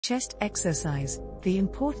Chest exercise, the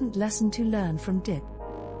important lesson to learn from dip.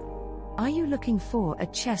 Are you looking for a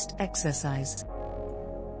chest exercise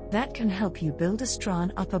that can help you build a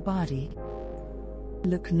strong upper body?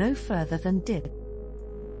 Look no further than dip.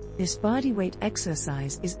 This bodyweight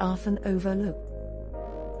exercise is often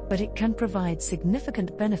overlooked, but it can provide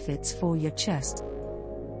significant benefits for your chest,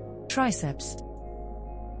 triceps,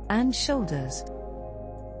 and shoulders.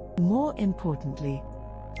 More importantly,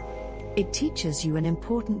 it teaches you an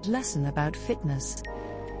important lesson about fitness,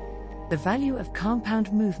 the value of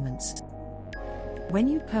compound movements. When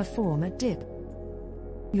you perform a dip,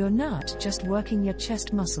 you're not just working your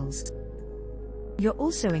chest muscles, you're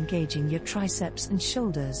also engaging your triceps and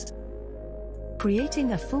shoulders,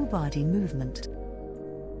 creating a full body movement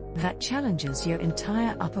that challenges your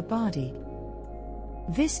entire upper body.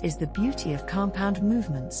 This is the beauty of compound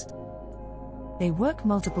movements. They work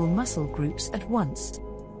multiple muscle groups at once,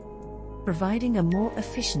 providing a more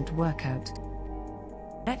efficient workout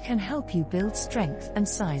that can help you build strength and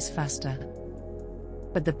size faster.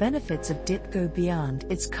 But the benefits of dip go beyond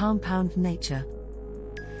its compound nature.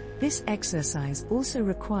 This exercise also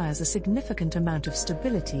requires a significant amount of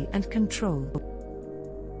stability and control.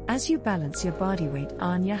 As you balance your body weight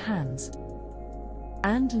on your hands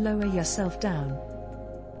and lower yourself down,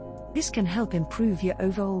 this can help improve your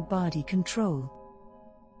overall body control,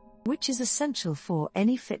 which is essential for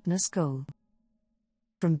any fitness goal.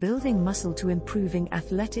 From building muscle to improving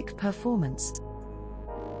athletic performance.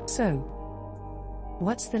 So,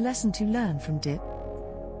 what's the lesson to learn from dip?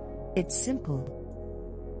 It's simple.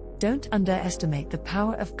 Don't underestimate the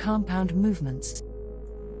power of compound movements.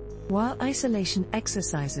 While isolation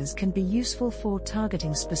exercises can be useful for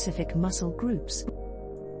targeting specific muscle groups,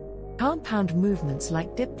 compound movements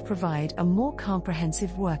like dip provide a more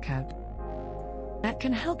comprehensive workout that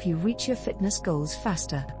can help you reach your fitness goals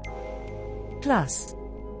faster. Plus,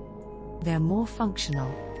 they're more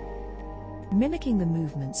functional, mimicking the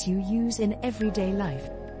movements you use in everyday life.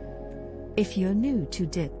 If you're new to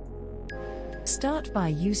dip, start by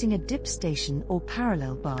using a dip station or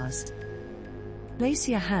parallel bars. Place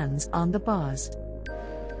your hands on the bars,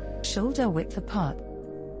 shoulder width apart,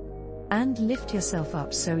 and lift yourself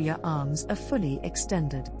up so your arms are fully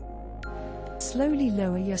extended. Slowly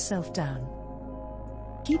lower yourself down,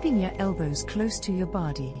 keeping your elbows close to your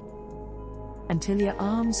body, until your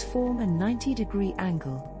arms form a 90-degree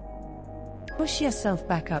angle. Push yourself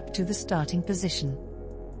back up to the starting position,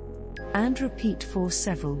 and repeat for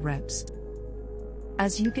several reps.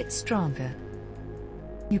 As you get stronger,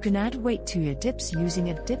 you can add weight to your dips using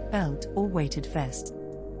a dip belt or weighted vest.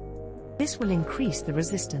 This will increase the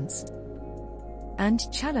resistance and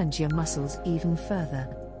challenge your muscles even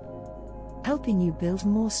further, helping you build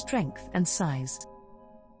more strength and size.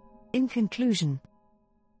 In conclusion,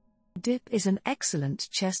 dip is an excellent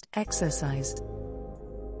chest exercise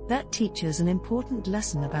that teaches an important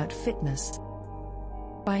lesson about fitness.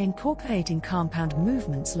 By incorporating compound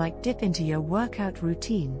movements like dip into your workout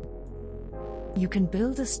routine, you can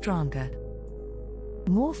build a stronger,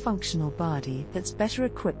 more functional body that's better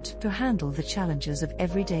equipped to handle the challenges of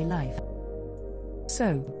everyday life.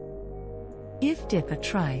 So, give dip a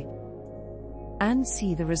try and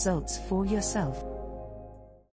see the results for yourself.